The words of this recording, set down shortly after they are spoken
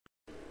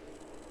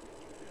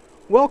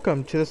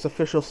Welcome to this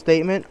official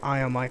statement. I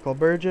am Michael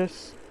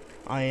Burgess.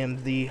 I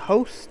am the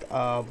host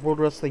of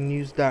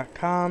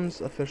WorldWrestlingNews.com's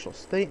official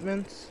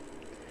statements,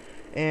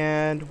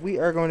 and we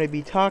are going to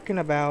be talking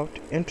about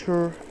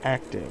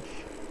interactive.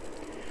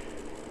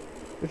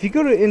 If you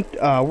go to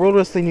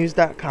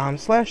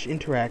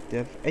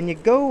WorldWrestlingNews.com/interactive and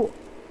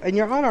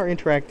you're on our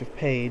interactive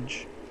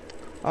page,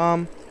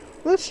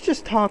 let's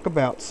just talk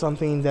about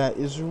something that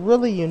is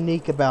really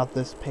unique about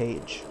this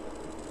page.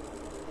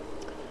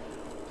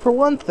 For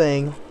one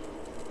thing,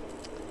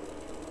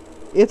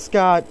 it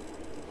says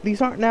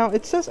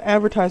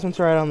advertisements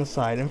right on the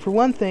side, and for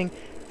one thing,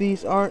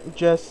 these aren't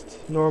just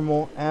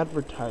normal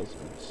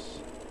advertisements.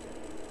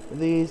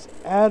 These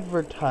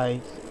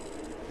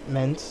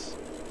advertisements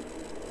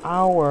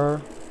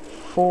are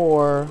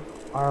for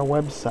our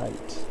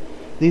website.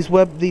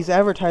 These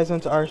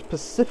advertisements are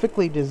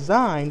specifically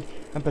designed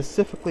and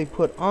specifically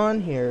put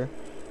on here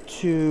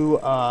to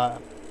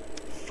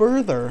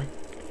further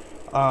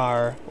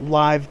our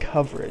live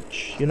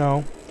coverage.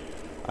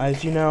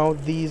 As you know,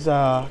 these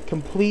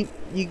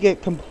you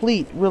get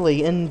complete,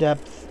 really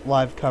in-depth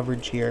live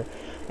coverage here.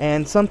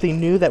 And something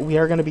new that we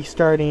are going to be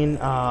starting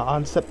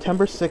on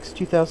September 6,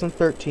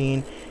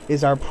 2013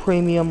 is our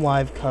premium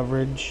live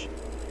coverage.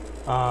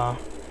 And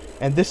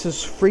this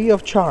is free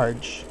of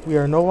charge. We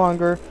are no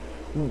longer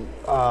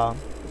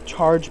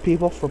charge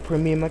people for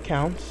premium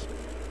accounts.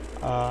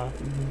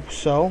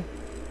 So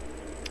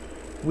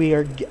we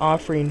are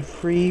offering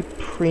free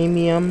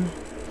premium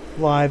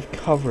live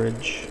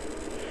coverage.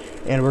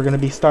 And we're going to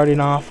be starting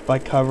off by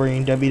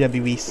covering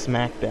WWE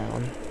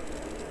SmackDown.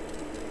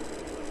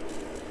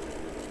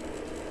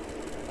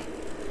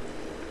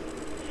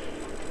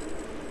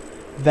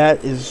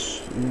 That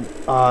is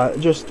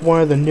just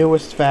one of the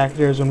newest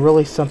factors and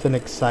really something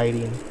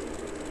exciting.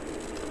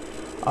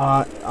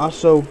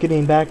 Also,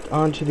 getting back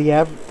onto the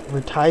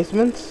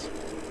advertisements.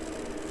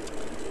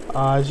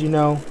 As you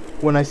know,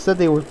 when I said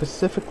they were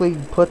specifically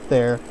put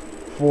there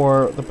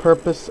for the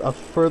purpose of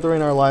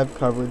furthering our live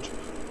coverage,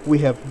 we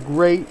have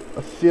great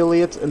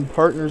affiliates and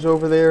partners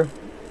over there.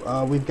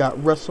 We've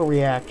got Wrestle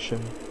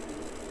Reaction.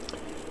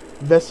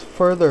 This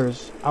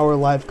furthers our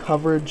live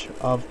coverage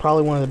of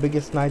probably one of the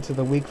biggest nights of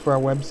the week for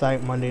our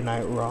website, Monday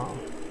Night Raw.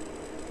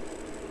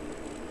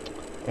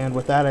 And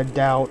without a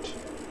doubt,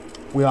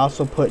 we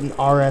also put an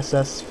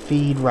RSS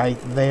feed right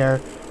there,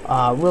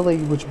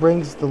 which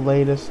brings the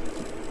latest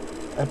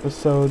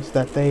episodes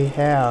that they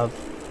have,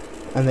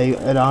 and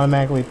it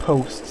automatically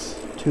posts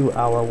to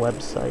our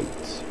website.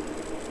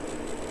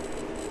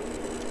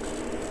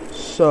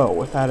 So,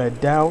 without a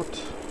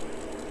doubt,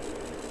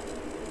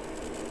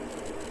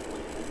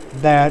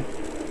 that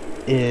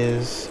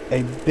is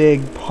a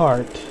big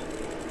part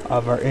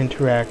of our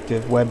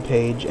interactive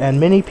webpage, and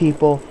many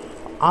people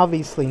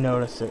obviously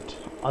notice it.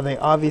 They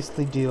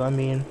obviously do. I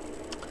mean,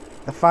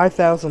 the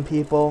 5,000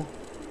 people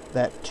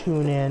that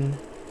tune in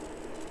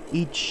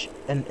each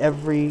and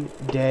every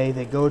day,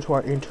 they go to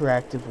our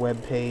interactive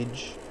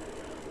webpage.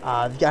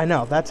 I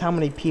know, that's how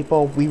many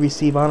people we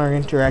receive on our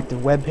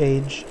interactive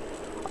webpage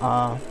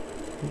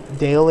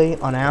daily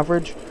on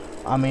average.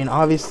 I mean,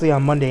 obviously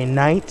on Monday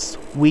nights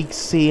we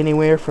see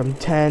anywhere from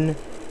 10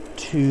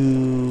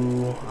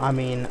 to, I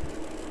mean,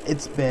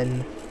 it's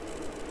been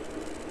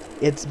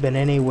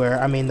anywhere.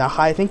 I mean,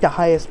 I think the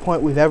highest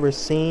point we've ever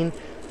seen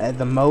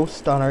the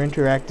most on our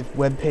interactive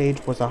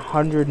webpage was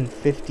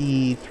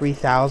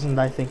 153,000,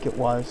 I think it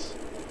was.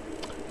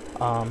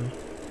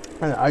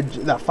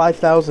 That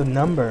 5,000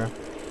 number,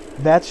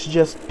 that's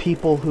just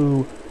people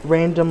who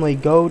randomly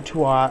go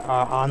to our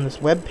on this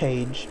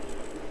webpage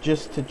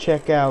just to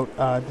check out,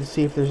 to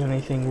see if there's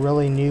anything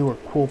really new or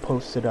cool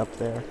posted up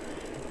there.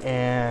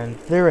 And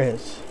there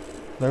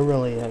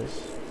really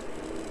is.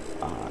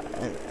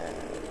 I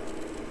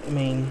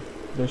mean,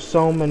 there's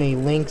so many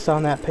links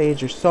on that page,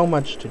 there's so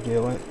much to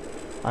do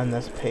on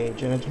this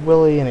page, and it's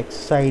really an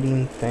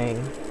exciting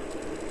thing.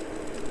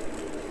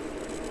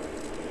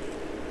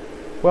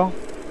 Well,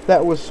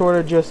 that was sort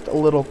of just a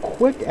little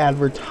quick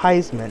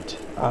advertisement,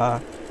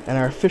 and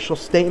our official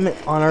statement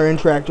on our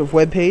interactive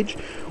webpage.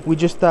 We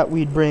just thought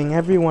we'd bring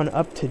everyone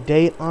up to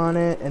date on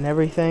it and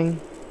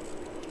everything.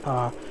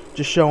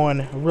 Just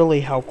showing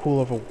really how cool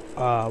of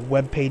a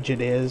web page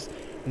it is.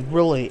 And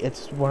really,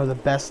 it's one of the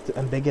best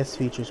and biggest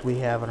features we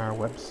have on our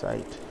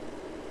website.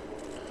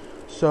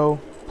 So,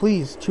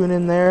 please tune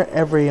in there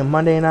every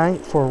Monday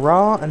night for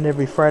Raw and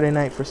every Friday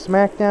night for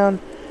SmackDown.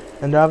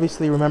 And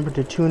obviously, remember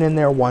to tune in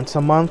there once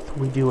a month.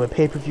 We do a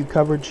pay-per-view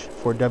coverage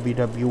for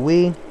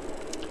WWE.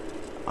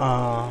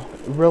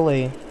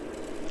 Really,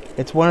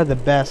 it's one of the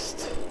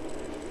best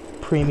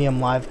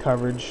premium live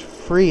coverage,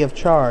 free of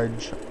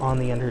charge, on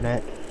the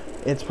internet.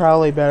 It's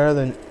probably better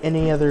than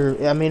any other.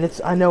 I mean,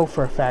 I know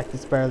for a fact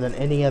it's better than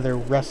any other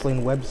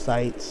wrestling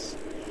website's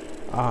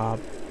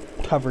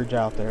coverage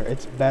out there.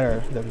 It's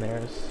better than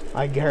theirs.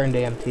 I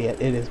guarantee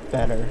it. It is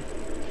better.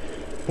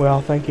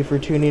 Well, thank you for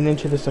tuning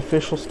into this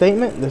official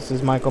statement. This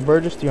is Michael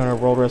Burgess, the owner of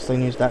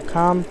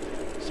WorldWrestlingNews.com,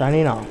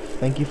 signing off.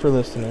 Thank you for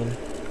listening.